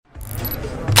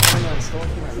So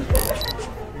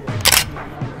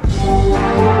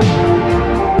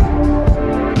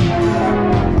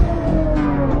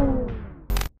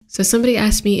somebody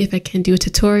asked me if I can do a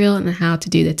tutorial on how to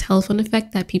do the telephone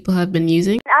effect that people have been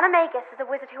using. An animagus is a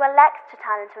wizard who elects to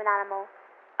turn into an animal.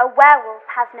 A werewolf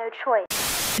has no choice.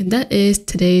 And that is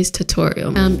today's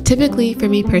tutorial. Typically for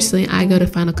me personally, I go to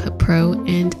Final Cut Pro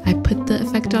and I put the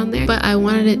effect on there, but I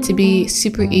wanted it to be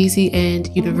super easy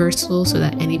and universal so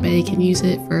that anybody can use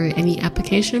it for any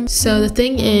application. So the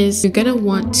thing is, you're gonna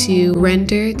want to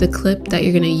render the clip that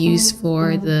you're gonna use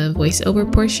for the voiceover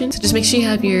portion. So just make sure you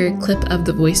have your clip of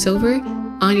the voiceover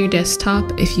on your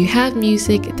desktop. If you have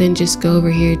music, then just go over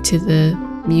here to the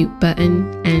mute button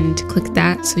and click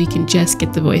that so you can just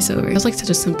get the voiceover. It's like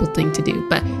such a simple thing to do,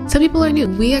 but some people are new.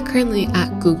 We are currently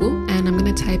at Google and I'm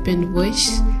gonna type in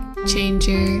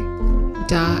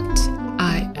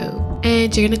voicechanger.io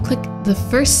and you're gonna click the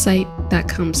first site that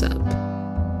comes up.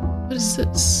 What is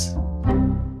this?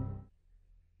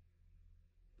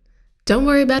 Don't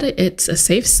worry about it, it's a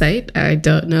safe site. I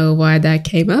don't know why that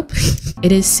came up.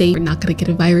 It is safe, we're not gonna get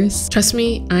a virus. Trust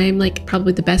me, I'm like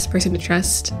probably the best person to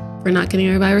trust for not getting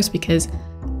a virus because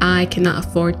I cannot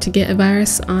afford to get a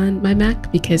virus on my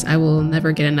Mac because I will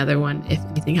never get another one if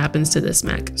anything happens to this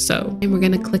Mac. So, and we're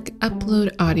gonna click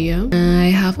upload audio. I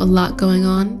have a lot going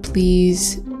on.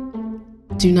 Please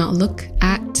do not look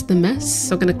at the mess.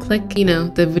 So I'm gonna click, you know,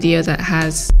 the video that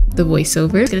has the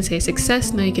voiceover. It's gonna say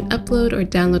success. Now you can upload or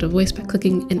download a voice by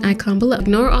clicking an icon below.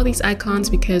 Ignore all these icons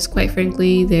because quite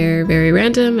frankly, they're very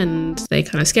random and they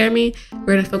kind of scare me.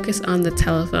 We're gonna focus on the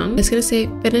telephone. It's gonna say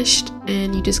finished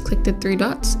and you just click the 3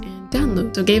 dots and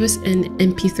download. So it gave us an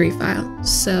MP3 file.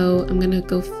 So I'm gonna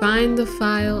go find the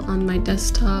file on my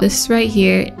desktop. This right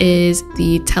here is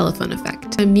the telephone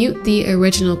effect. I mute the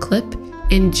original clip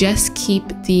and just keep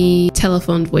the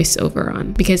telephone voiceover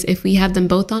on because if we have them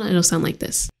both on, it'll sound like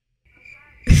this.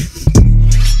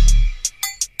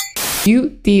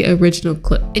 Mute the original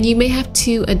clip, and you may have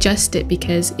to adjust it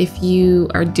because if you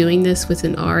are doing this with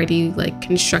an already like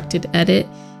constructed edit,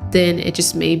 then it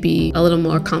just may be a little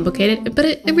more complicated, but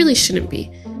it really shouldn't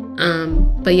be.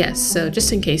 But yes, so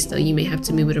just in case though, you may have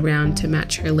to move it around to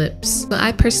match her lips. But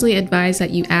I personally advise that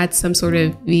you add some sort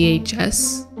of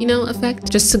VHS, you know,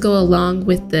 effect just to go along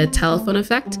with the telephone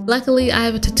effect. Luckily, I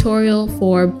have a tutorial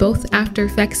for both After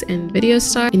Effects and Video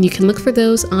Star, and you can look for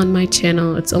those on my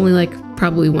channel. It's only like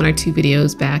probably 1 or 2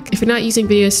 videos back. If you're not using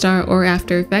Video Star or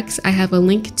After Effects, I have a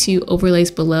link to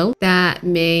overlays below that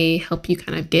may help you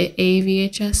kind of get a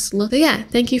VHS look. So yeah,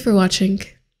 thank you for watching.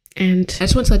 And I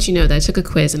just want to let you know that I took a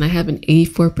quiz and I have an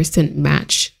 84%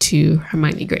 match to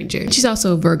Hermione Granger. She's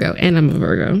also a Virgo and I'm a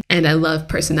Virgo. And I love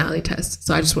personality tests.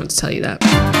 So I just wanted to tell you that.